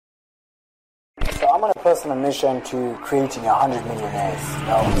I'm on a personal mission to creating 100 millionaires.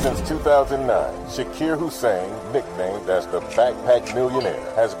 Since 2009, Shakir Hussein, nicknamed as the Backpack Millionaire,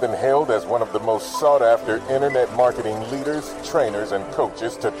 has been hailed as one of the most sought-after internet marketing leaders, trainers, and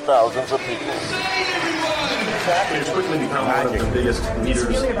coaches to thousands of people. He's quickly become one of the biggest leaders.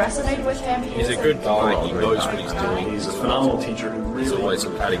 Really resonate with him. He's a good guy. He knows what he's doing. He's a phenomenal teacher who really... He's always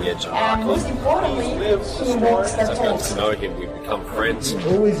on cutting edge. And most importantly, he makes the I've gotten to know him. We've become friends. You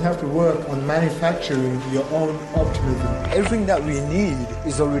always have to work on manufacturing your own optimism. Everything that we need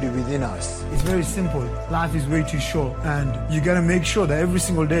is already within us. It's very simple. Life is way too short, and you gotta make sure that every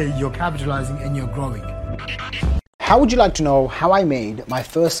single day you're capitalizing and you're growing. How would you like to know how I made my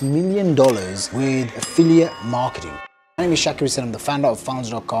first $1 million with affiliate marketing? My name is Shakir Hussain. I'm the founder of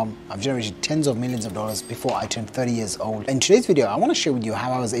Funnels.com. I've generated tens of millions of dollars before I turned 30 years old. In today's video, I want to share with you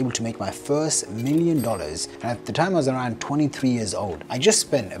how I was able to make my first $1 million. And at the time, I was around 23 years old. I just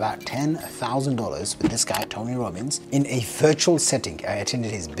spent about $10,000 with this guy, Tony Robbins, in a virtual setting. I attended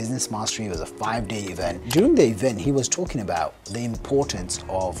his business mastery. It was a 5-day event. During the event, he was talking about the importance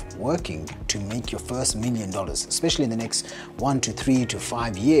of working to make your first $1 million, especially in the next 1 to 3 to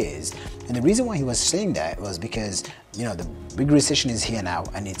 5 years. And the reason why he was saying that was because, you know, the big recession is here now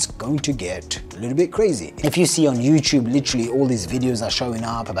and it's going to get a little bit crazy. If you see on YouTube, literally all these videos are showing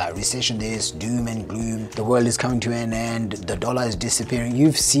up about recession, this, doom and gloom, the world is coming to an end, the dollar is disappearing.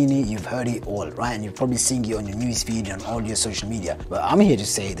 You've seen it, you've heard it all, right? And you're probably seeing it on your news feed and all your social media. But I'm here to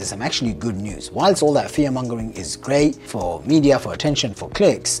say there's some actually good news. Whilst all that fear mongering is great for media, for attention, for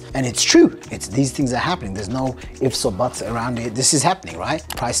clicks, and it's true, these things are happening. There's no ifs or buts around it. This is happening, right?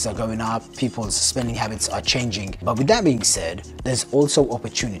 Prices are going up, people's spending habits are changing. But with that being said, there's also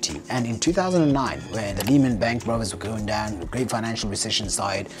opportunity. And in 2009, when the Lehman Bank brothers were going down, the great financial recession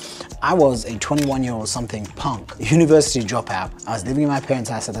started, I was a 21-year-old something punk, university dropout. I was living in my parents'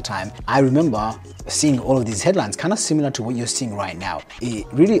 house at the time. I remember seeing all of these headlines, kind of similar to what you're seeing right now. It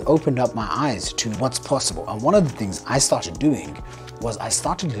really opened up my eyes to what's possible. And one of the things I started doing was I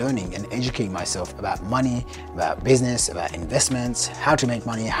started learning and educating myself about money, about business, about investments, how to make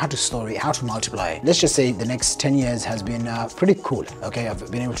money, how to store it, how to multiply. Let's just say the next 10 years has been pretty cool, okay? I've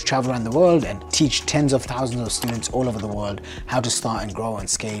been able to travel around the world and teach tens of thousands of students all over the world how to start and grow and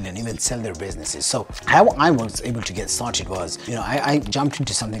scale and even sell their businesses. So how I was able to get started was, you know, I jumped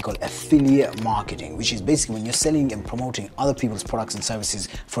into something called affiliate marketing, which is basically when you're selling and promoting other people's products and services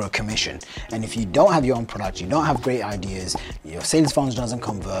for a commission. And if you don't have your own product, you don't have great ideas, your sales funnels doesn't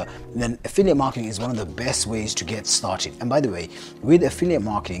convert, then affiliate marketing is one of the best ways to get started. And by the way, with affiliate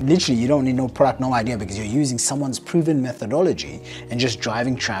marketing, literally you don't need no product, no idea, because you're using someone's proven methodology and just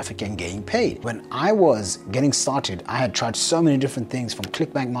driving traffic and getting paid. When I was getting started, I had tried so many different things, from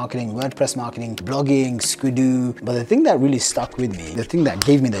ClickBank marketing, WordPress marketing, blogging, Skidoo. But the thing that really stuck with me, the thing that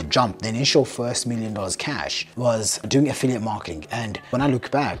gave me the jump, the initial first $1 million cash, was doing affiliate marketing. And when I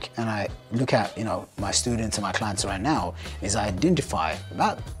look back and I look at, you know, my students and my clients right now, is I identify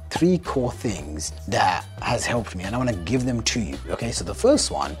about 3 core things that has helped me, and I want to give them to you. Okay, so the first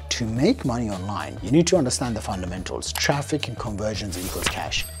one, to make money online, you need to understand the fundamentals. Traffic and conversions equals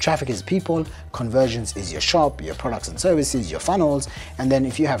cash. Traffic is people, conversions is your shop, your products and services, your funnels, and then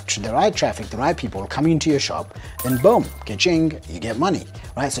if you have the right traffic, the right people coming into your shop, then boom, ka-ching, you get money,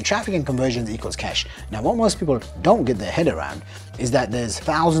 right? So traffic and conversions equals cash. Now, what most people don't get their head around is that there's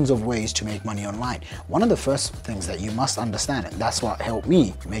thousands of ways to make money online. One of the first things that you must understand, and that's what helped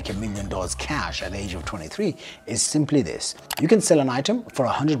me make $1 million cash at the age of 23, is simply this. You can sell an item for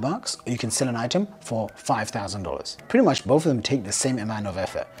 $100, or you can sell an item for $5,000. Pretty much both of them take the same amount of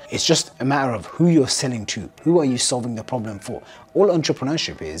effort. It's just a matter of who you're selling to. Who are you solving the problem for? All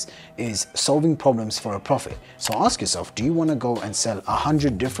entrepreneurship is solving problems for a profit. So ask yourself, do you want to go and sell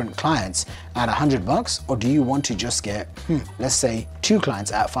 100 different clients at $100, or do you want to just get, let's say 2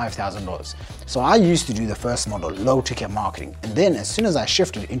 clients at $5,000? So I used to do the first model, low ticket marketing. And then as soon as I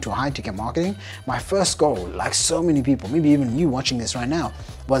shifted into high ticket marketing, my first goal, like so many people, maybe even you watching this right now,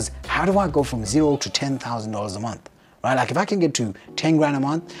 was how do I go from $0 to $10,000 a month? Right? Like if I can get to 10 grand a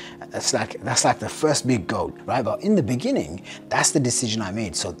month, that's like the first big goal, right? But in the beginning, that's the decision I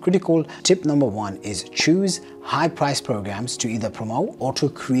made. So critical tip number 1 is choose high price programs to either promote or to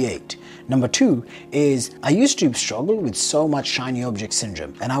create. Number 2 is I used to struggle with so much shiny object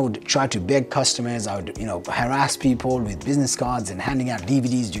syndrome, and I would try to beg customers. I would, harass people with business cards and handing out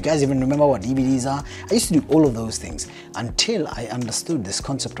DVDs. Do you guys even remember what DVDs are? I used to do all of those things until I understood this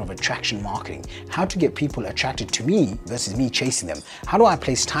concept of attraction marketing, how to get people attracted to me versus me chasing them. How do I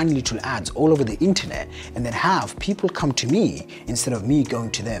place tiny little ads all over the internet and then have people come to me instead of me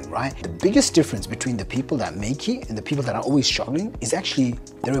going to them, right? The biggest difference between the people that make make it and the people that are always struggling is actually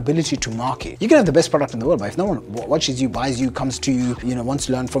their ability to market. You can have the best product in the world, but if no one watches you, buys you, comes to you, wants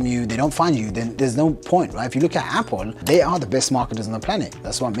to learn from you, they don't find you, then there's no point, right? If you look at Apple, they are the best marketers on the planet.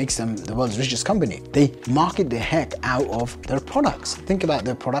 That's what makes them the world's richest company. They market the heck out of their products. Think about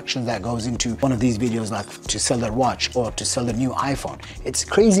the production that goes into one of these videos, like to sell their watch or to sell the new iPhone. It's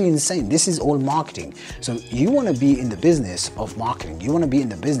crazy insane. This is all marketing. So you want to be in the business of marketing. You want to be in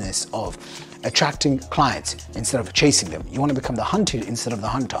the business of attracting clients instead of chasing them. You want to become the hunted instead of the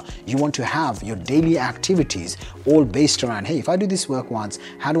hunter. You want to have your daily activities all based around, hey, if I do this work once,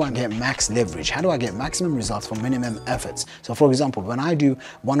 how do I get max leverage? How do I get maximum results for minimum efforts? So for example, when I do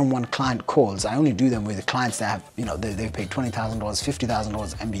one-on-one client calls, I only do them with clients that have, they've paid $20,000,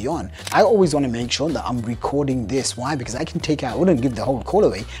 $50,000 and beyond. I always want to make sure that I'm recording this. Why? Because I can take out, I wouldn't give the whole call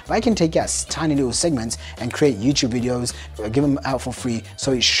away, but I can take out tiny little segments and create YouTube videos, give them out for free.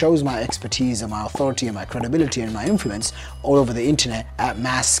 So it shows my expertise and my authority and my credibility and my influence all over the internet at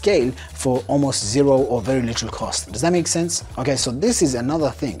mass scale for almost zero or very little cost. Does that make sense? Okay, so this is another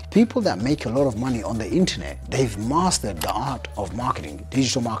thing. People that make a lot of money on the internet, they've mastered the art of marketing,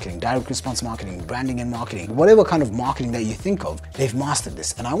 digital marketing, direct response marketing, branding and marketing, whatever kind of marketing that you think of, they've mastered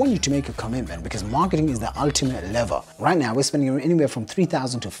this. And I want you to make a commitment, because marketing is the ultimate lever. Right now, we're spending anywhere from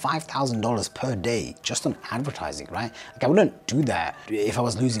 $3,000 to $5,000 per day just on advertising, right? Like, I wouldn't do that if I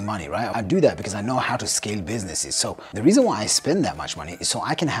was losing money, right? I'd do that because I know how to scale businesses. So the reason why I spend that much money is so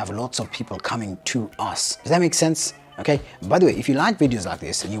I can have lots of people coming to us. Does that make sense? Okay, by the way, if you like videos like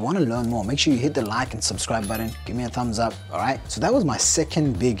this and you want to learn more, make sure you hit the like and subscribe button, give me a thumbs up. All right, so that was my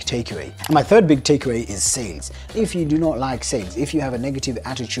second big takeaway. And my third big takeaway is sales. If you do not like sales, if you have a negative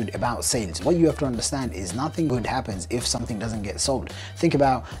attitude about sales, what you have to understand is nothing good happens if something doesn't get sold. Think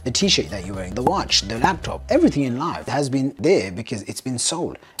about the t-shirt that you're wearing, the watch, the laptop, everything in life has been there because it's been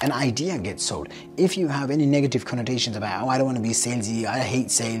sold. An idea gets sold. If you have any negative connotations about, oh, I don't want to be salesy, I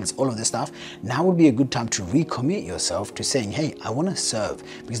hate sales, all of this stuff, now would be a good time to recommit yourself to saying, hey, I want to serve.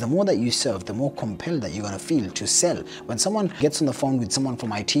 Because the more that you serve, the more compelled that you're going to feel to sell. When someone gets on the phone with someone from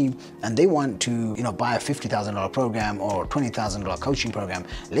my team and they want to, buy a $50,000 program or $20,000 coaching program,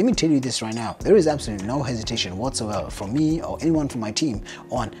 let me tell you this right now, there is absolutely no hesitation whatsoever from me or anyone from my team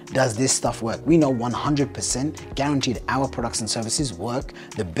on, does this stuff work? We know 100% guaranteed our products and services work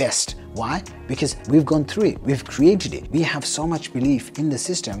the best. Why? Because we've gone through it. We've created it. We have so much belief in the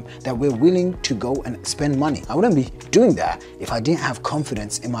system that we're willing to go and spend money. I wouldn't be doing that if I didn't have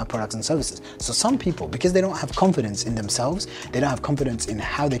confidence in my products and services. So some people, because they don't have confidence in themselves, they don't have confidence in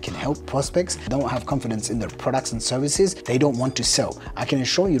how they can help prospects, they don't have confidence in their products and services, they don't want to sell. I can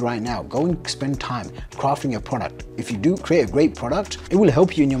assure you right now, go and spend time crafting a product. If you do create a great product, it will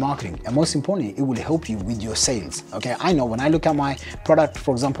help you in your marketing. And most importantly, it will help you with your sales. Okay, I know when I look at my product,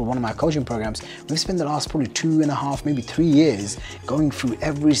 for example, one of my coaching programs, we've spent the last probably 2.5, maybe 3 years going through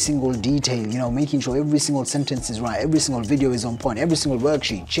every single detail, making sure every single sentence is right, every single video is on point, every single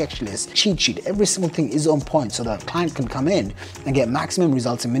worksheet, checklist, cheat sheet, every single thing is on point so that a client can come in and get maximum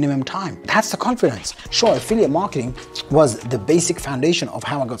results in minimum time. That's the confidence. Sure, affiliate marketing was the basic foundation of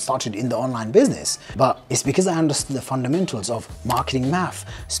how I got started in the online business, but it's because I understood the fundamentals of marketing math,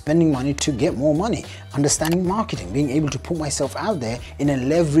 spending money to get more money, understanding marketing, being able to put myself out there in a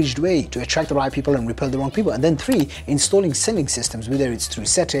leveraged way to attract the right people and repel the wrong people. And then 3, installing selling systems, whether it's through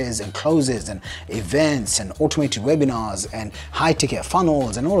setters and closes and events and automated webinars and high ticket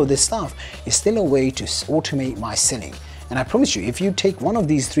funnels and all of this stuff, is still a way to automate my selling. And I promise you, if you take one of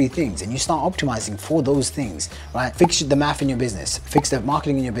these 3 things and you start optimizing for those things, right? Fix the math in your business, fix the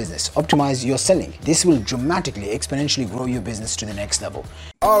marketing in your business, optimize your selling. This will dramatically, exponentially grow your business to the next level.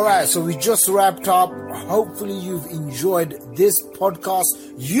 All right, so we just wrapped up. Hopefully you've enjoyed this podcast.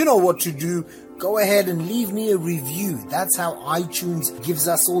 You know what to do. Go ahead and leave me a review. That's how iTunes gives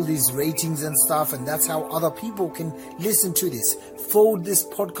us all these ratings and stuff, and that's how other people can listen to this. Forward this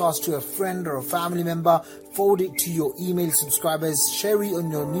podcast to a friend or a family member. Forward it to your email subscribers. Share it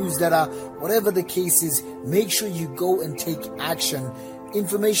on your newsletter. Whatever the case is, make sure you go and take action.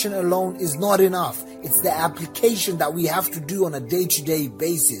 Information alone is not enough. It's the application that we have to do on a day-to-day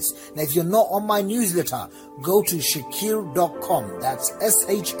basis. Now, if you're not on my newsletter, go to shakir.com. That's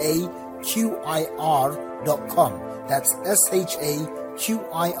SHAQIR.com. That's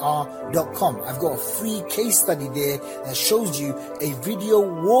SHAQIR.com. I've got a free case study there that shows you a video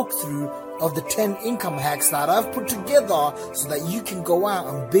walkthrough of the 10 income hacks that I've put together so that you can go out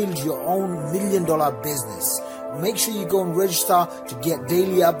and build your own $1 million business. Make sure you go and register to get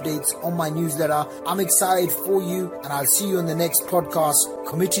daily updates on my newsletter. I'm excited for you, and I'll see you in the next podcast,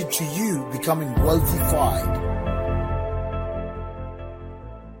 committed to you becoming wealthified.